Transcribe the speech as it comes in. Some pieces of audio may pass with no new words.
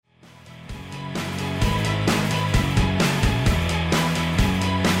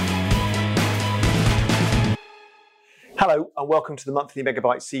Hello and welcome to the monthly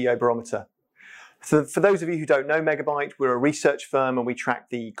Megabyte CEO Barometer. So for those of you who don't know Megabyte, we're a research firm and we track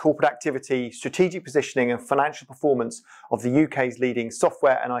the corporate activity, strategic positioning and financial performance of the UK's leading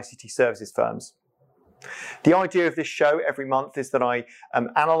software and ICT services firms. The idea of this show every month is that I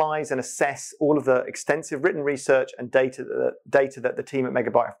analyse and assess all of the extensive written research and data that the team at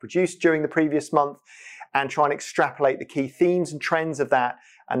Megabyte have produced during the previous month and try and extrapolate the key themes and trends of that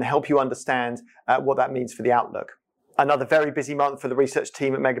and help you understand what that means for the outlook. Another very busy month for the research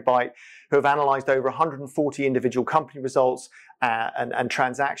team at Megabyte, who have analysed over 140 individual company results and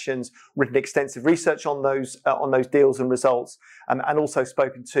transactions, written extensive research on those deals and results, and also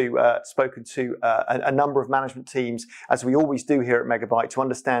spoken to a number of management teams, as we always do here at Megabyte, to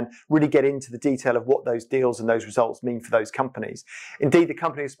understand, really get into the detail of what those deals and those results mean for those companies. Indeed, the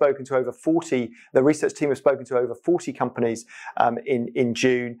company has spoken to over 40. The research team has spoken to over 40 companies in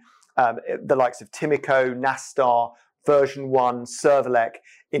June. The likes of Timico, Nastar, Version 1, Serverlec,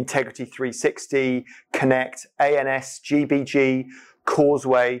 Integrity 360, Connect, ANS, GBG,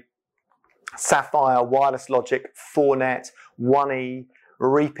 Causeway, Sapphire, Wireless Logic, 4Net, 1E,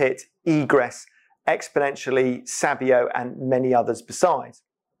 Reapit, Egress, Exponentially, Sabio, and many others besides.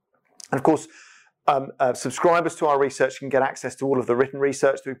 And of course, subscribers to our research can get access to all of the written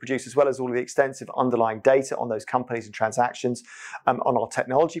research that we produce, as well as all of the extensive underlying data on those companies and transactions on our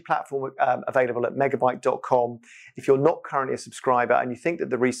technology platform available at megabyte.com. If you're not currently a subscriber and you think that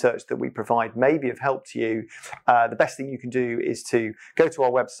the research that we provide may be of help to you, the best thing you can do is to go to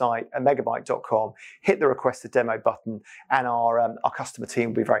our website at megabyte.com, hit the request a demo button, and our customer team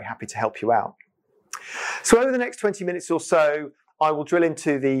will be very happy to help you out. So over the next 20 minutes or so, I will drill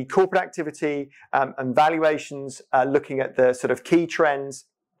into the corporate activity and valuations, looking at the sort of key trends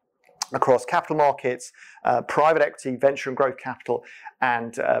across capital markets, private equity, venture and growth capital,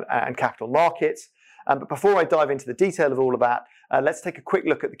 and capital markets. But before I dive into the detail of all of that, let's take a quick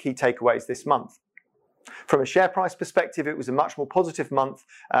look at the key takeaways this month. From a share price perspective, it was a much more positive month.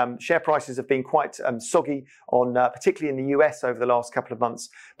 Share prices have been quite soggy, particularly in the US over the last couple of months,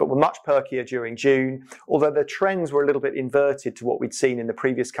 but were much perkier during June, although the trends were a little bit inverted to what we'd seen in the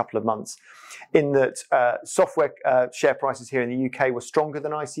previous couple of months, in that software share prices here in the UK were stronger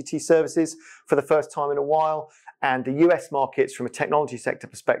than ICT services for the first time in a while, and the US markets from a technology sector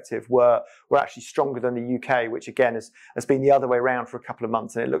perspective were actually stronger than the UK, which again has been the other way around for a couple of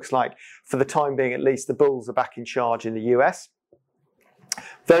months. And it looks like, for the time being at least, the bulls are back in charge in the US.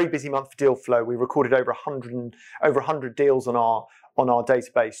 Very busy month for deal flow. We recorded over 100 deals on our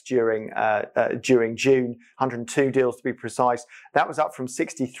database during June, 102 deals to be precise. That was up from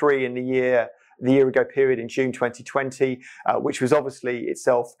 63 in the year ago period in June 2020, which was obviously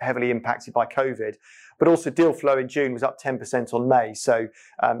itself heavily impacted by COVID. But also deal flow in June was up 10% on May.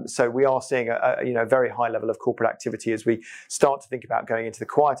 So we are seeing a very high level of corporate activity as we start to think about going into the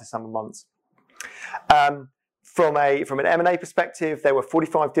quieter summer months. From an M&A perspective, there were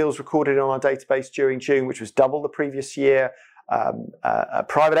 45 deals recorded on our database during June, which was double the previous year.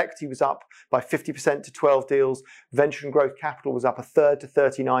 Private equity was up by 50% to 12 deals. Venture and growth capital was up a third to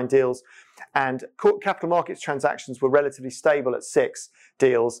 39 deals. And capital markets transactions were relatively stable at 6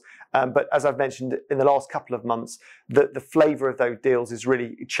 deals. But as I've mentioned in the last couple of months, the flavour of those deals has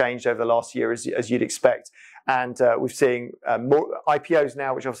really changed over the last year, as you'd expect. And we're seeing more IPOs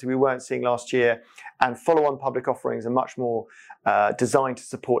now, which obviously we weren't seeing last year, and follow-on public offerings are much more designed to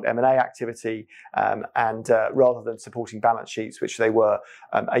support M&A activity rather than supporting balance sheets, which they were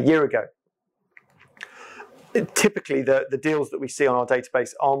a year ago. Typically, the deals that we see on our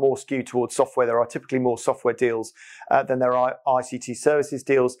database are more skewed towards software. There are typically more software deals than there are ICT services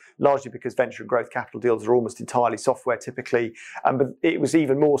deals, largely because venture and growth capital deals are almost entirely software typically. But it was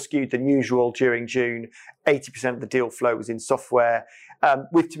even more skewed than usual during June. 80% of the deal flow was in software.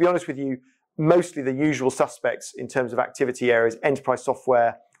 To be honest with you, mostly the usual suspects in terms of activity areas. Enterprise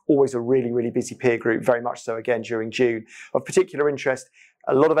software, always a really, really busy peer group, very much so again during June. Of particular interest,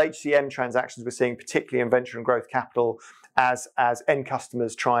 a lot of HCM transactions we're seeing, particularly in venture and growth capital, as end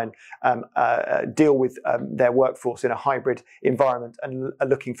customers try and deal with their workforce in a hybrid environment and are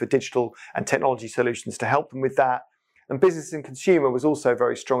looking for digital and technology solutions to help them with that. And business and consumer was also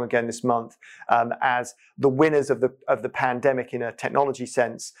very strong again this month, as the winners of the pandemic in a technology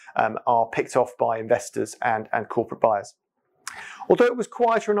sense are picked off by investors and corporate buyers. Although it was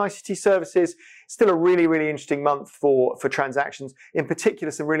quieter in ICT services, still a really, really interesting month for transactions. In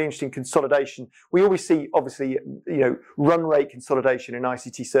particular, some really interesting consolidation. We always see, obviously, run rate consolidation in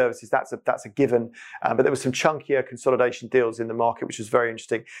ICT services. That's a given. But there was some chunkier consolidation deals in the market, which was very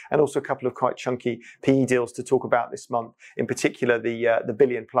interesting, and also a couple of quite chunky PE deals to talk about this month. In particular, the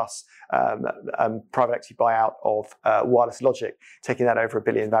billion plus private equity buyout of Wireless Logic, taking that over $1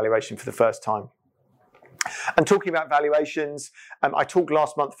 billion valuation for the first time. And talking about valuations, I talked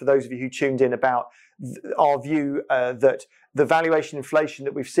last month, for those of you who tuned in, about our view that the valuation inflation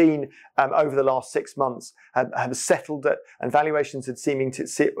that we've seen over the last 6 months have settled at, and valuations had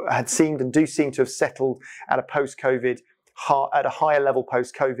seemed and do seem to have settled at a post-COVID, at a higher level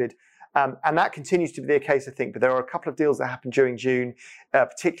post-COVID. And that continues to be the case, I think. But there are a couple of deals that happened during June,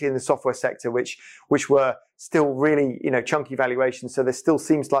 particularly in the software sector, which were still really, chunky valuations. So there still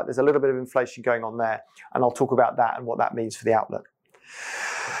seems like there's a little bit of inflation going on there. And I'll talk about that and what that means for the outlook.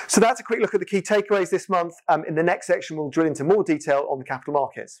 So that's a quick look at the key takeaways this month. In the next section, we'll drill into more detail on the capital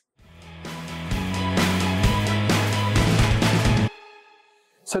markets.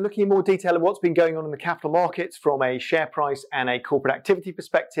 So looking in more detail at what's been going on in the capital markets from a share price and a corporate activity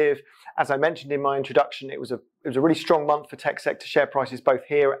perspective. As I mentioned in my introduction, it was a really strong month for tech sector share prices, both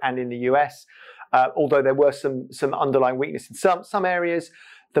here and in the US. Although there were some underlying weakness in some areas.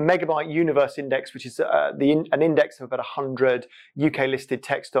 The Megabyte Universe Index, which is an index of about 100 UK-listed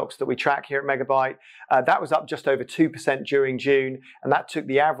tech stocks that we track here at Megabyte, that was up just over 2% during June, and that took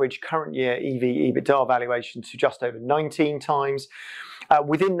the average current year EV/EBITDA valuation to just over 19 times.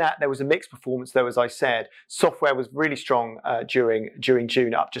 Within that, there was a mixed performance, though, as I said. Software was really strong during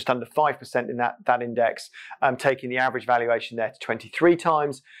June, up just under 5% in that index, taking the average valuation there to 23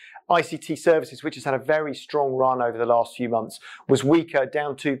 times. ICT services, which has had a very strong run over the last few months, was weaker,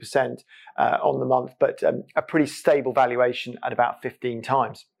 down 2% on the month, but a pretty stable valuation at about 15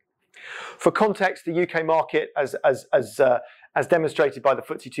 times. For context, the UK market, as demonstrated by the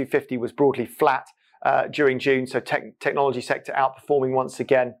FTSE 250, was broadly flat during June, so technology sector outperforming once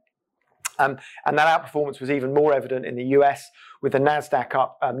again. And that outperformance was even more evident in the US, with the Nasdaq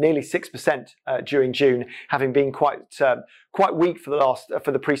up nearly 6% during June, having been quite weak for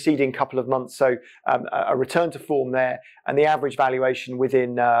the preceding couple of months. So a return to form there, and the average valuation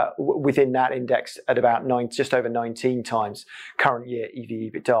within that index at about just over 19 times current year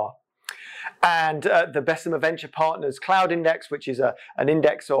EV/EBITDA. And the Bessemer Venture Partners Cloud Index, which is an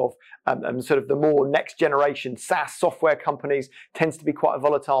index of sort of the more next generation SaaS software companies, tends to be quite a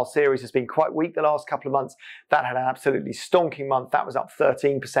volatile series, has been quite weak the last couple of months. That had an absolutely stonking month. That was up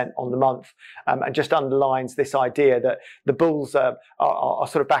 13% on the month, and just underlines this idea that the bulls are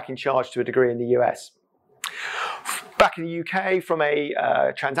sort of back in charge to a degree in the US. Back in the UK, from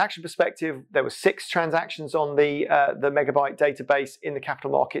a transaction perspective, there were 6 transactions on the Megabyte database in the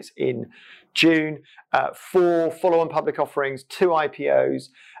capital markets in June. 4 follow-on public offerings, 2 IPOs.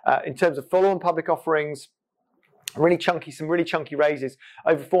 In terms of follow-on public offerings, some really chunky raises,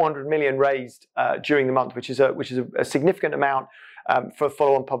 over 400 million raised during the month, which is a significant amount for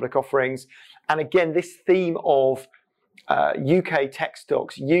follow-on public offerings. And again, this theme of UK tech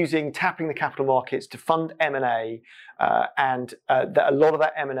stocks tapping the capital markets to fund M&A, and that a lot of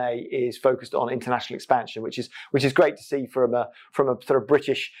that M&A is focused on international expansion, which is great to see from a sort of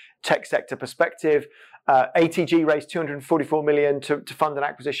British tech sector perspective. ATG raised 244 million to fund an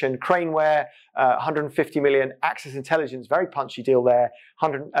acquisition. Craneware, 150 million. Access Intelligence, very punchy deal there.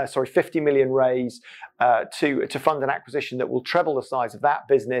 50 million raise to fund an acquisition that will treble the size of that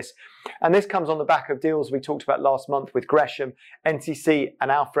business. And this comes on the back of deals we talked about last month with Gresham, NCC,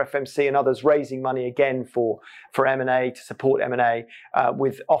 and Alpha FMC, and others raising money again for M&A, to support M&A,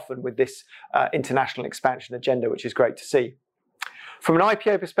 often with this international expansion agenda, which is great to see. From an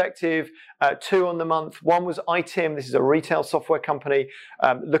IPO perspective, 2 on the month. One was iTim. This is a retail software company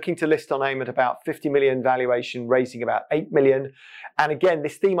looking to list on AIM at about 50 million valuation, raising about 8 million. And again,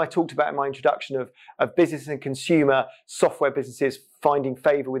 this theme I talked about in my introduction of business and consumer software businesses finding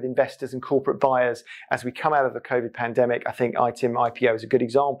favor with investors and corporate buyers as we come out of the COVID pandemic. I think iTim IPO is a good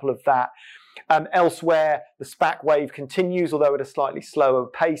example of that. Elsewhere, the SPAC wave continues, although at a slightly slower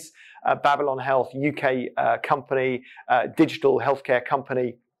pace. Babylon Health, UK company, digital healthcare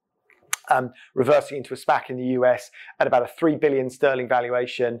company, reversing into a SPAC in the US at about a 3 billion sterling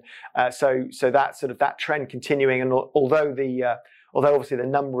valuation. So that trend continuing, and although obviously the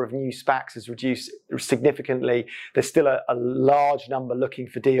number of new SPACs has reduced significantly, there's still a large number looking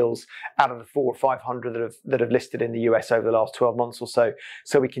for deals out of the 400 or 500 that have listed in the US over the last 12 months or so.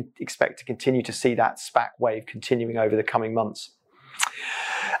 So we can expect to continue to see that SPAC wave continuing over the coming months.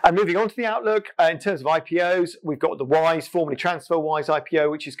 And moving on to the outlook, in terms of IPOs, we've got the Wise, formerly TransferWise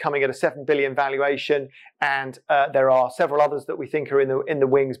IPO, which is coming at a 7 billion valuation, and there are several others that we think are in the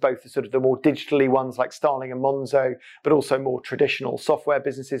wings, both the sort of the more digitally ones like Starling and Monzo, but also more traditional software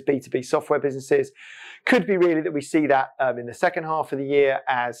businesses, B2B software businesses. Could be really that we see that in the second half of the year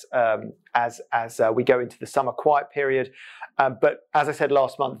as we go into the summer quiet period. But as I said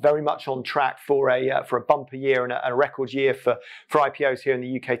last month, very much on track for a bumper year and a record year for IPOs here in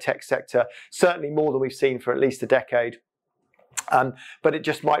the UK tech sector, certainly more than we've seen for at least a decade. But it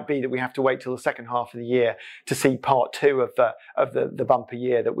just might be that we have to wait till the second half of the year to see part two of the bumper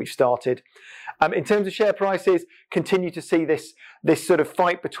year that we've started. In terms of share prices, continue to see this sort of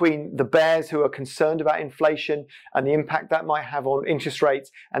fight between the bears who are concerned about inflation and the impact that might have on interest rates,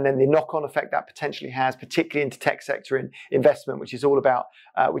 and then the knock-on effect that potentially has, particularly into tech sector and investment, which is all about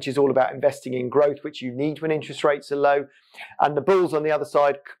investing in growth, which you need when interest rates are low. And the bulls on the other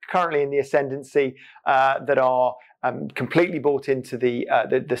side, currently in the ascendancy, that are completely bought into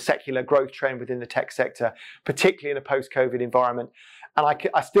the secular growth trend within the tech sector, particularly in a post-COVID environment. And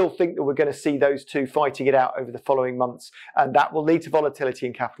I still think that we're going to see those two fighting it out over the following months, and that will lead to volatility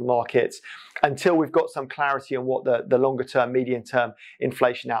in capital markets until we've got some clarity on what the longer term, medium term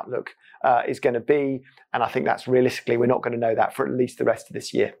inflation outlook is going to be. And I think that's realistically, we're not going to know that for at least the rest of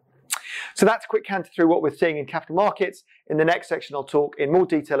this year. So that's a quick canter through what we're seeing in capital markets. In the next section, I'll talk in more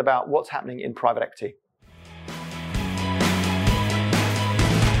detail about what's happening in private equity.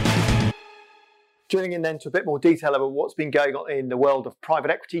 Drilling in then to a bit more detail about what's been going on in the world of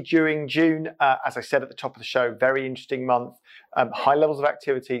private equity during June. As I said at the top of the show, very interesting month, high levels of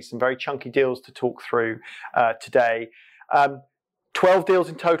activity, some very chunky deals to talk through today. 12 deals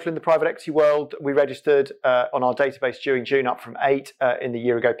in total in the private equity world we registered on our database during June, up from 8 in the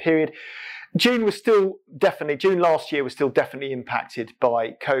year ago period. June last year was still definitely impacted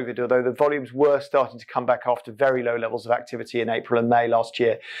by COVID, although the volumes were starting to come back after very low levels of activity in April and May last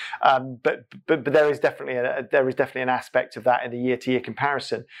year. But there is definitely an aspect of that in the year-to-year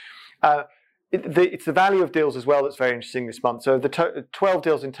comparison. It's the value of deals as well that's very interesting this month. So the 12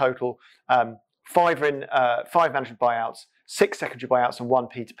 deals in total, 5 management buyouts, 6 secondary buyouts, and 1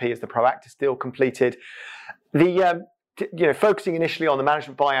 P2P as the Proactis deal completed. Focusing initially on the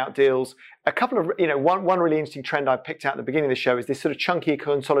management buyout deals, a couple of, one really interesting trend I picked out at the beginning of the show is this sort of chunky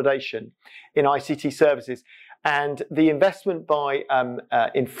consolidation in ICT services, and the investment by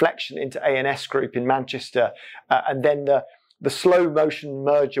Inflection into A&S Group in Manchester, and then the slow motion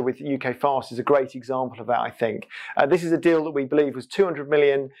merger with UK Fast is a great example of that, I think. This is a deal that we believe was 200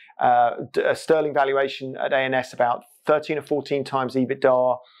 million sterling valuation at A&S, about 13 or 14 times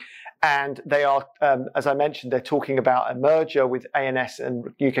EBITDA. And they are, as I mentioned, they're talking about a merger with A&S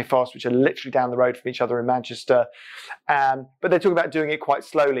and UK Fast, which are literally down the road from each other in Manchester. But they're talking about doing it quite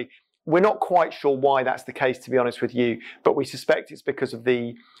slowly. We're not quite sure why that's the case, to be honest with you, but we suspect it's because of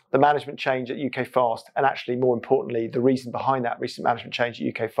the management change at UK Fast, and actually, more importantly, the reason behind that recent management change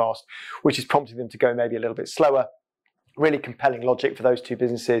at UK Fast, which is prompting them to go maybe a little bit slower. Really compelling logic for those two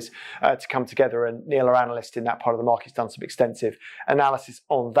businesses to come together, and Neil, our analyst in that part of the market, has done some extensive analysis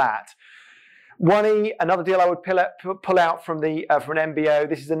on that. 1E, another deal I would pull out from an MBO.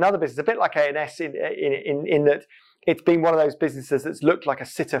 This is another business, a bit like A&S in that it's been one of those businesses that's looked like a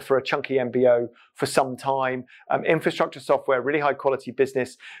sitter for a chunky MBO for some time. Infrastructure software, really high quality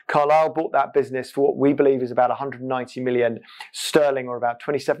business. Carlyle bought that business for what we believe is about 190 million sterling, or about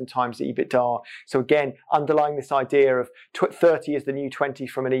 27 times the EBITDA. So again, underlying this idea of 30 is the new 20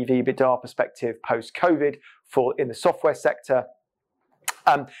 from an EV/EBITDA perspective post-COVID in the software sector.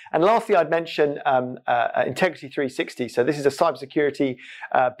 And lastly, I'd mention Integrity 360. So this is a cybersecurity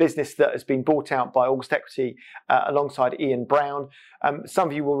business that has been bought out by August Equity alongside Ian Brown. Some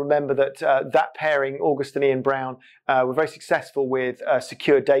of you will remember that that pairing, August and Ian Brown, were very successful with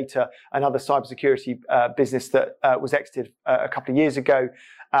Secure Data, another cybersecurity business that was exited a couple of years ago.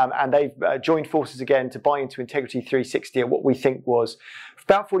 And they've joined forces again to buy into Integrity 360 at what we think was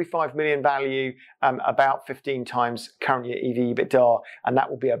about 45 million value, about 15 times current year EV/EBITDA, and that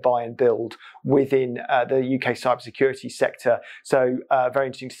will be a buy and build within the UK cybersecurity sector. So very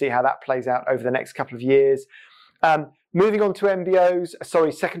interesting to see how that plays out over the next couple of years. Moving on to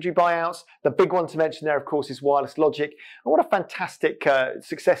secondary buyouts. The big one to mention there, of course, is Wireless Logic. And what a fantastic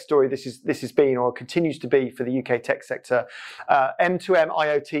success story this has been, or continues to be, for the UK tech sector. M2M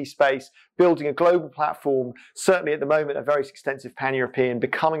IoT space, building a global platform, certainly at the moment a very extensive pan-European,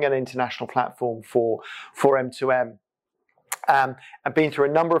 becoming an international platform for M2M. and been through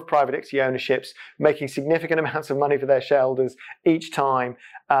a number of private equity ownerships, making significant amounts of money for their shareholders each time.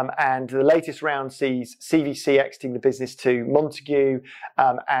 And the latest round sees CVC exiting the business to Montague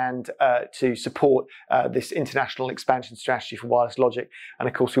and to support this international expansion strategy for Wireless Logic. And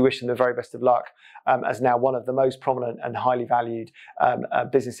of course, we wish them the very best of luck as now one of the most prominent and highly valued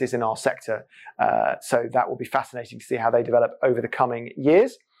businesses in our sector. So that will be fascinating to see how they develop over the coming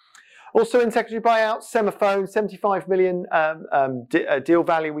years. Also in secondary buyout, Semaphone, 75 million deal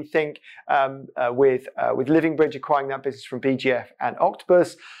value, we think, with Living Bridge acquiring that business from BGF and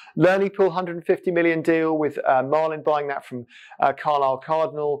Octopus. Learning Pool, 150 million deal with Marlin buying that from Carlisle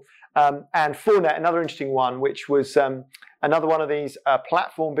Cardinal. And 4Net, another interesting one, which was another one of these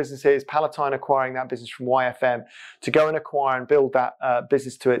platform businesses, Palatine acquiring that business from YFM to go and acquire and build that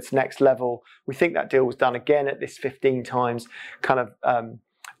business to its next level. We think that deal was done again at this 15 times kind of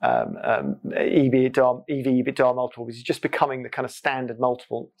EV/EBITDA multiple, which is just becoming the kind of standard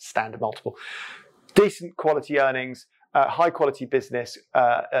multiple. Decent quality earnings, high quality business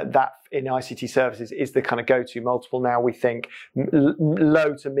that in ICT services is the kind of go-to multiple now. We think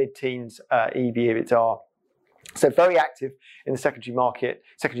low to mid-teens EV/EBITDA. So very active in the secondary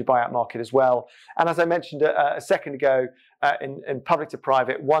buyout market as well. And as I mentioned a second ago, in public to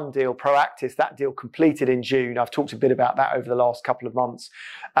private, one deal, Proactis, that deal completed in June. I've talked a bit about that over the last couple of months.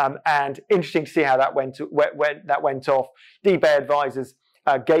 And interesting to see how that went off. DBay Advisors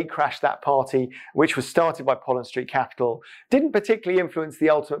gate crashed that party, which was started by Pollen Street Capital. Didn't particularly influence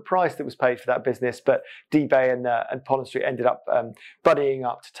the ultimate price that was paid for that business, but DBay and Pollen Street ended up buddying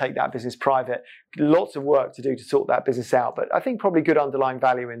up to take that business private. Lots of work to do to sort that business out, but I think probably good underlying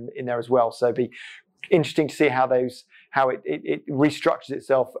value in there as well. So it'd be interesting to see how it restructures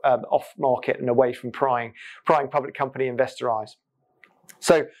itself off market and away from prying public company investor eyes.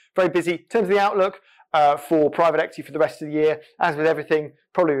 So very busy. In terms of the outlook, for private equity for the rest of the year, as with everything,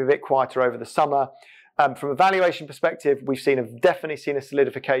 probably a bit quieter over the summer. From a valuation perspective, we've definitely seen a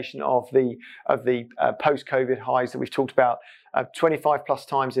solidification of the post-COVID highs that we've talked about. 25 plus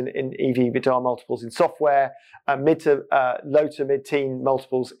times in EV/EBITDA multiples in software, low to mid-teen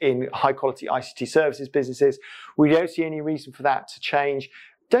multiples in high-quality ICT services businesses. We don't see any reason for that to change.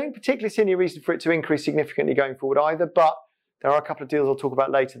 Don't particularly see any reason for it to increase significantly going forward either, but there are a couple of deals I'll talk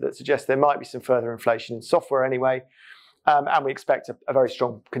about later that suggest there might be some further inflation in software anyway. And we expect a very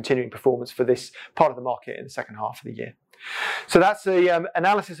strong continuing performance for this part of the market in the second half of the year. So that's the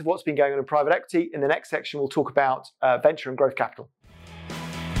analysis of what's been going on in private equity. In the next section, we'll talk about venture and growth capital.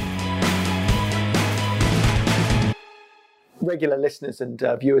 Regular listeners and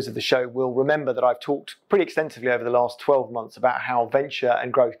viewers of the show will remember that I've talked pretty extensively over the last 12 months about how venture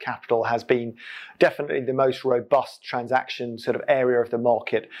and growth capital has been definitely the most robust transaction sort of area of the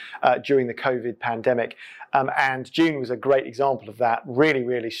market during the COVID pandemic. And June was a great example of that. Really,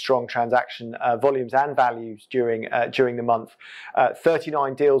 really strong transaction volumes and values during the month.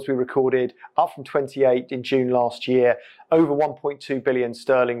 39 deals we recorded, up from 28 in June last year. Over 1.2 billion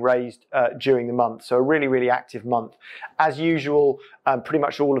sterling raised during the month. So a really, really active month. As usual, pretty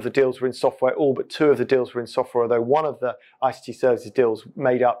much all of the deals were in software, all but two of the deals were in software, although one of the ICT services deals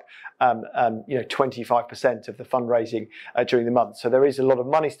made up 25% of the fundraising during the month. So there is a lot of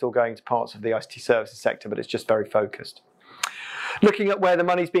money still going to parts of the ICT services sector, but it's just very focused. Looking at where the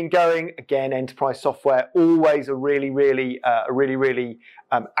money's been going, again, enterprise software, always a really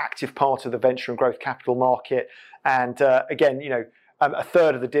active part of the venture and growth capital market. And again, a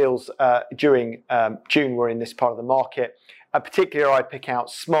third of the deals during June were in this part of the market. Particularly, I'd pick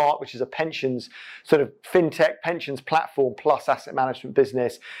out Smart, which is a pensions sort of fintech pensions platform plus asset management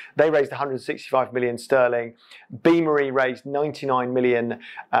business. They raised 165 million sterling. Beamery raised 99 million.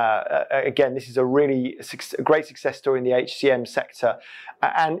 Again, this is a great success story in the HCM sector.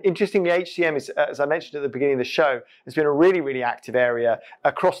 And interestingly, HCM is, as I mentioned at the beginning of the show, has been a really active area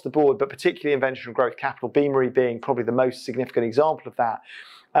across the board, but particularly in venture and growth capital. Beamery being probably the most significant example of that.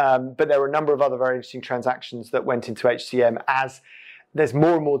 But there were a number of other very interesting transactions that went into HCM as there's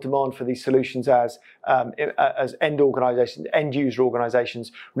more and more demand for these solutions as end user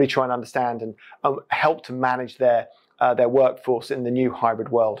organizations really try and understand and help to manage their workforce in the new hybrid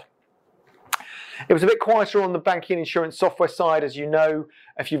world. It was a bit quieter on the banking and insurance software side. As you know,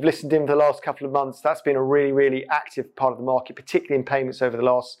 if you've listened in for the last couple of months, that's been a really active part of the market, particularly in payments over the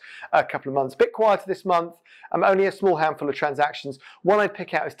last couple of months. A bit quieter this month. Only a small handful of transactions. One I'd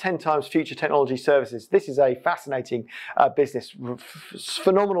pick out is 10 times Future Technology Services. This is a fascinating business,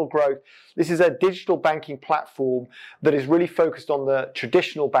 phenomenal growth. This is a digital banking platform that is really focused on the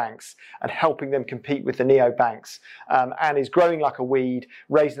traditional banks and helping them compete with the neobanks, and is growing like a weed,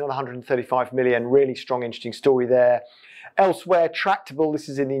 raising on 135 million. Really strong, interesting story there. Elsewhere, Tractable, this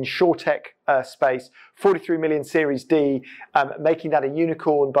is in the insurtech space, 43 million Series D, making that a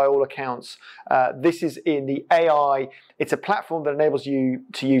unicorn by all accounts. This is in the AI. It's a platform that enables you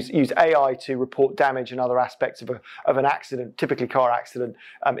to use AI to report damage and other aspects of an accident, typically car accident,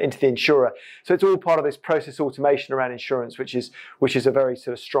 into the insurer. So it's all part of this process automation around insurance, which is a very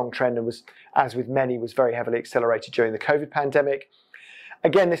sort of strong trend and was, as with many, was very heavily accelerated during the COVID pandemic.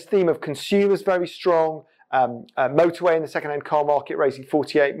 Again, this theme of consumers very strong. Motorway in the second-hand car market raising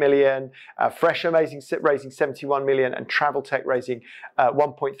 48 million, Fresher raising 71 million, and Traveltech raising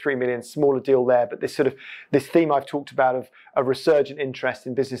 1.3 million. Smaller deal there, but this theme I've talked about of a resurgent interest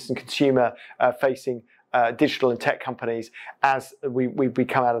in business and consumer facing digital and tech companies as we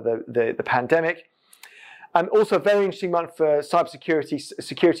come out of the pandemic. Also a very interesting month for cybersecurity,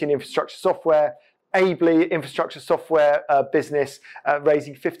 security and infrastructure software. Ably, infrastructure software business,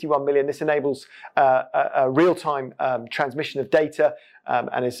 raising 51 million. This enables a real-time transmission of data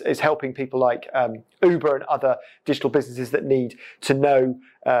and is helping people like Uber and other digital businesses that need to know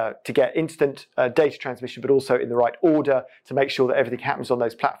to get instant data transmission, but also in the right order to make sure that everything happens on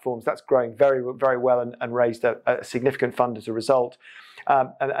those platforms. That's growing very, very well and raised a significant fund as a result.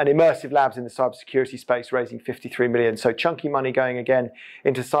 And Immersive Labs in the cybersecurity space, raising 53 million. So chunky money going again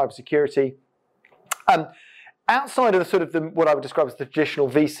into cybersecurity. Outside of the sort of what I would describe as the traditional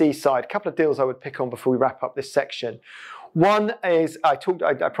VC side, a couple of deals I would pick on before we wrap up this section. One is I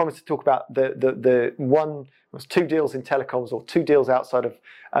promised to talk about two deals in telecoms, or two deals outside of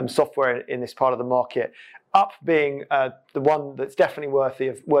software in this part of the market. Up being the one that's definitely worthy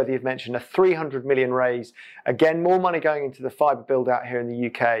of mention, a 300 million raise. Again, more money going into the fibre build out here in the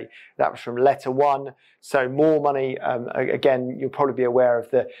UK. That was from Letter One. So more money. Again, you'll probably be aware of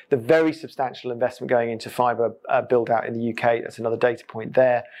the very substantial investment going into fibre build out in the UK. That's another data point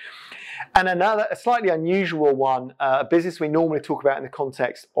there. And a slightly unusual one, a business we normally talk about in the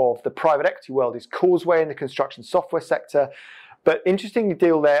context of the private equity world, is Causeway in the construction software sector. But interesting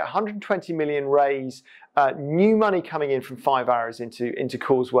deal there, 120 million raise, new money coming in from 5 Arrows into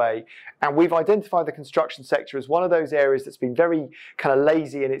Causeway. And we've identified the construction sector as one of those areas that's been very kind of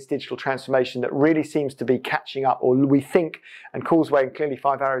lazy in its digital transformation that really seems to be catching up, or we think, and Causeway and clearly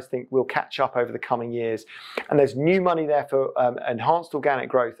 5 Arrows think will catch up over the coming years. And there's new money there for enhanced organic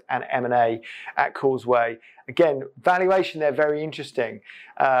growth and M&A at Causeway. Again, valuation there very interesting.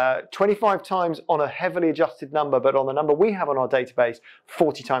 25 times on a heavily adjusted number, but on the number we have on our database,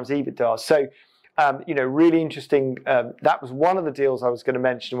 40 times EBITDA. So, really interesting. That was one of the deals I was going to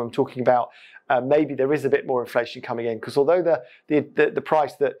mention when I'm talking about maybe there is a bit more inflation coming in, because although the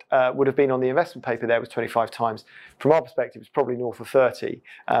price that would have been on the investment paper there was 25 times, from our perspective, it's probably north of 30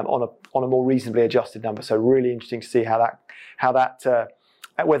 on a more reasonably adjusted number. So really interesting to see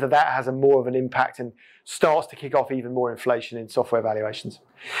whether that has a more of an impact and starts to kick off even more inflation in software valuations.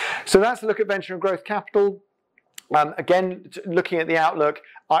 So that's a look at venture and growth capital. Again, looking at the outlook,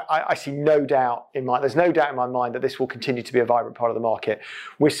 I see no doubt in my mind that this will continue to be a vibrant part of the market.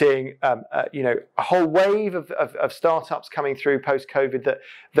 We're seeing, a whole wave of startups coming through post-COVID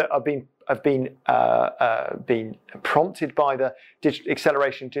that have been prompted by the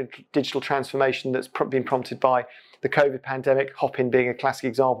acceleration digital transformation that's been prompted by the COVID pandemic, Hopin being a classic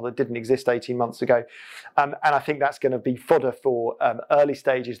example that didn't exist 18 months ago. And I think that's going to be fodder for early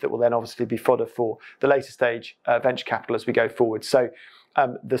stages that will then obviously be fodder for the later stage venture capital as we go forward. So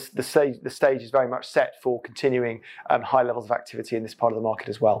the stage is very much set for continuing high levels of activity in this part of the market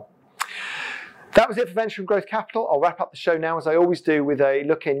as well. That was it for venture and growth capital. I'll wrap up the show now, as I always do, with a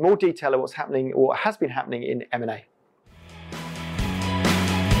look in more detail at what's happening or has been happening in M&A.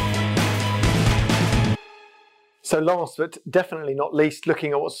 So last but definitely not least,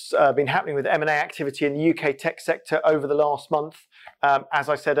 looking at what's been happening with M&A activity in the UK tech sector over the last month. As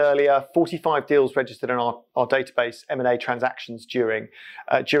I said earlier, 45 deals registered in our database, M&A transactions during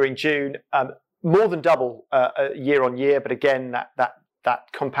June, more than double year on year. But again,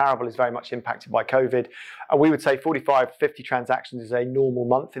 that comparable is very much impacted by COVID. And we would say 45 to 50 transactions is a normal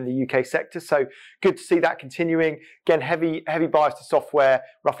month in the UK sector. So good to see that continuing. Again, heavy bias to software.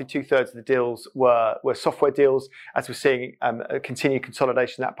 Roughly 2/3 of the deals were software deals, as we're seeing a continued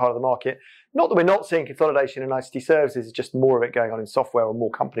consolidation in that part of the market. Not that we're not seeing consolidation in ICT services, it's just more of it going on in software or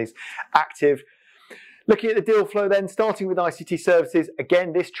more companies active. Looking at the deal flow then, starting with ICT services,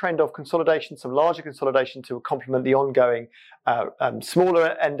 again, this trend of consolidation, some larger consolidation to complement the ongoing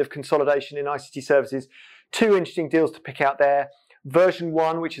smaller end of consolidation in ICT services. Two interesting deals to pick out there. Version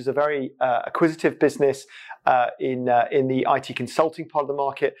One, which is a very acquisitive business in the IT consulting part of the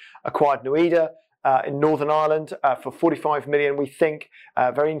market, acquired Noida in Northern Ireland for 45 million, we think.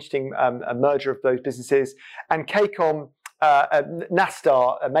 Very interesting merger of those businesses. And KCOM,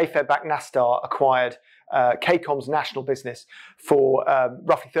 Nastar, Mayfair-backed Nastar acquired KCOM's national business for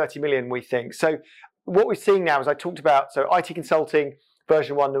roughly 30 million, we think. So what we're seeing now, as I talked about, so IT consulting,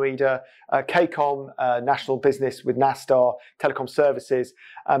 version 1 Noida, KCOM, national business with Nastar, telecom services,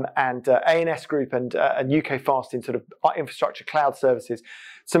 and A&S Group and UK Fast in sort of infrastructure cloud services.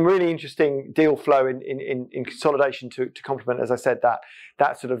 Some really interesting deal flow in consolidation to complement, as I said,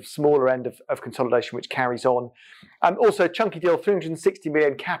 that sort of smaller end of consolidation which carries on. Also, a chunky deal, 360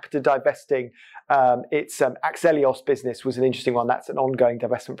 million, Capita divesting its Axelios business was an interesting one. That's an ongoing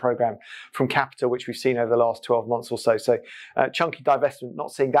divestment program from Capita, which we've seen over the last 12 months or so. So chunky divestment,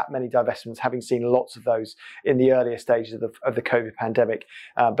 not seeing that many divestments, having seen lots of those in the earlier stages of the COVID pandemic,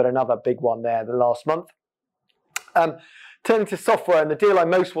 but another big one there the last month. Turning to software, and the deal I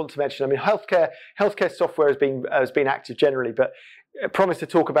most want to mention, I mean, healthcare software has been active generally, but I promised to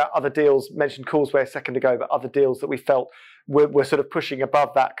talk about other deals, mentioned Causeway a second ago, but other deals that we felt were sort of pushing above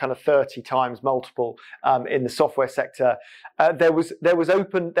that kind of 30 times multiple in the software sector. There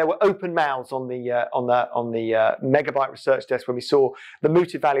were open mouths on the Megabyte research desk when we saw the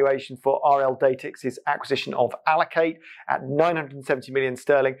mooted valuation for RL Datix's acquisition of Allocate at 970 million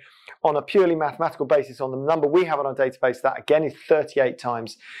sterling. On a purely mathematical basis, on the number we have on our database, that again is 38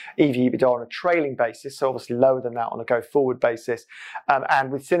 times EV/EBITDA on a trailing basis, so obviously lower than that on a go-forward basis.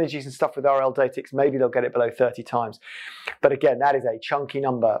 And with synergies and stuff with RL Datix, maybe they'll get it below 30 times. But again, that is a chunky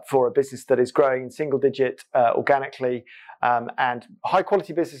number for a business that is growing in single digit organically, and high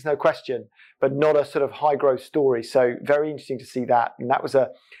quality business, no question, but not a sort of high growth story. So very interesting to see that. And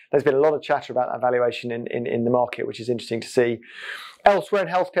there's been a lot of chatter about that valuation in the market, which is interesting to see. Elsewhere in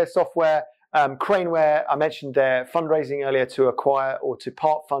healthcare software, Craneware, I mentioned their fundraising earlier to acquire or to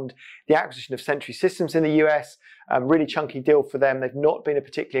part fund the acquisition of Sentry Systems in the US. Really chunky deal for them. They've not been a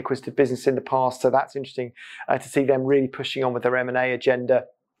particularly acquisitive business in the past, so that's interesting to see them really pushing on with their M&A agenda.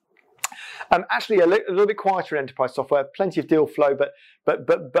 Actually, a little bit quieter in enterprise software. Plenty of deal flow, but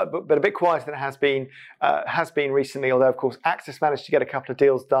a bit quieter than it has been recently. Although, of course, Access managed to get a couple of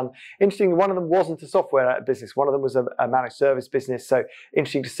deals done. Interesting, one of them wasn't a software business. One of them was a managed service business. So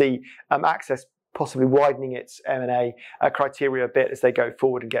interesting to see Access possibly widening its M&A criteria a bit as they go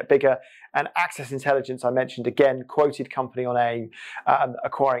forward and get bigger. And Access Intelligence, I mentioned again, quoted company on AIM,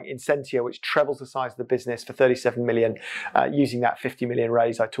 acquiring Incentia, which trebles the size of the business for 37 million, using that 50 million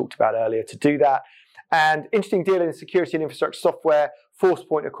raise I talked about earlier to do that. And interesting deal in security and infrastructure software,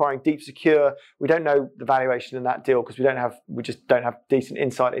 Forcepoint acquiring Deep Secure. We don't know the valuation in that deal because we just don't have decent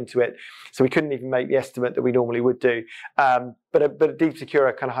insight into it. So we couldn't even make the estimate that we normally would do. But a Deep Secure,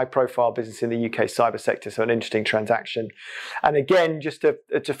 a kind of high profile business in the UK cyber sector, so an interesting transaction. And again, just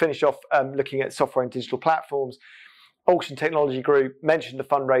to finish off, looking at software and digital platforms, Auction Technology Group, mentioned the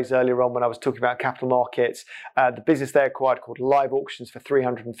fundraise earlier on when I was talking about capital markets. The business they acquired called Live Auctions for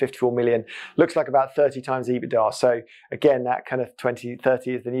 354 million. Looks like about 30 times EBITDA. So again, that kind of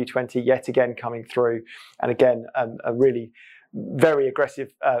 2030 is the new 20 yet again coming through. And again, a really very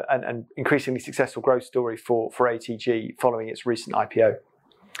aggressive and increasingly successful growth story for ATG following its recent IPO.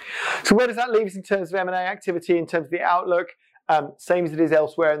 So where does that leave us in terms of M&A activity, in terms of the outlook? Same as it is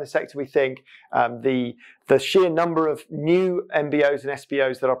elsewhere in the sector, we think. The sheer number of new MBOs and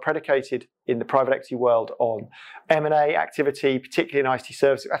SBOs that are predicated in the private equity world on M&A activity, particularly in IT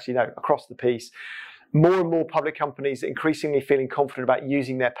services, actually no, across the piece. More and more public companies increasingly feeling confident about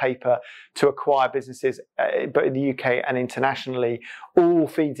using their paper to acquire businesses, but in the UK and internationally, all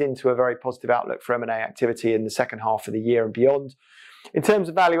feeds into a very positive outlook for M&A activity in the second half of the year and beyond. In terms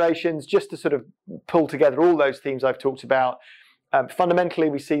of valuations, just to sort of pull together all those themes I've talked about, fundamentally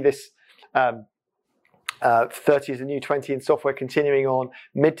we see this 30 is the new 20 in software continuing on,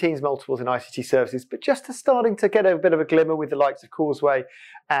 mid-teens multiples in ICT services, but just starting to get a bit of a glimmer with the likes of Causeway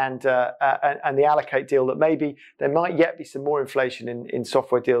and the Allocate deal that maybe there might yet be some more inflation in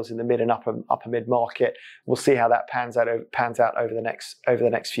software deals in the mid and upper mid market. We'll see how that pans out over the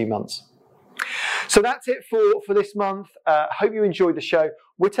next few months. So that's it for this month. Hope you enjoyed the show.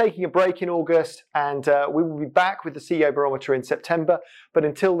 We're taking a break in August, and we will be back with the CEO Barometer in September. But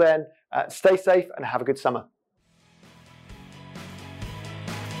until then, stay safe and have a good summer.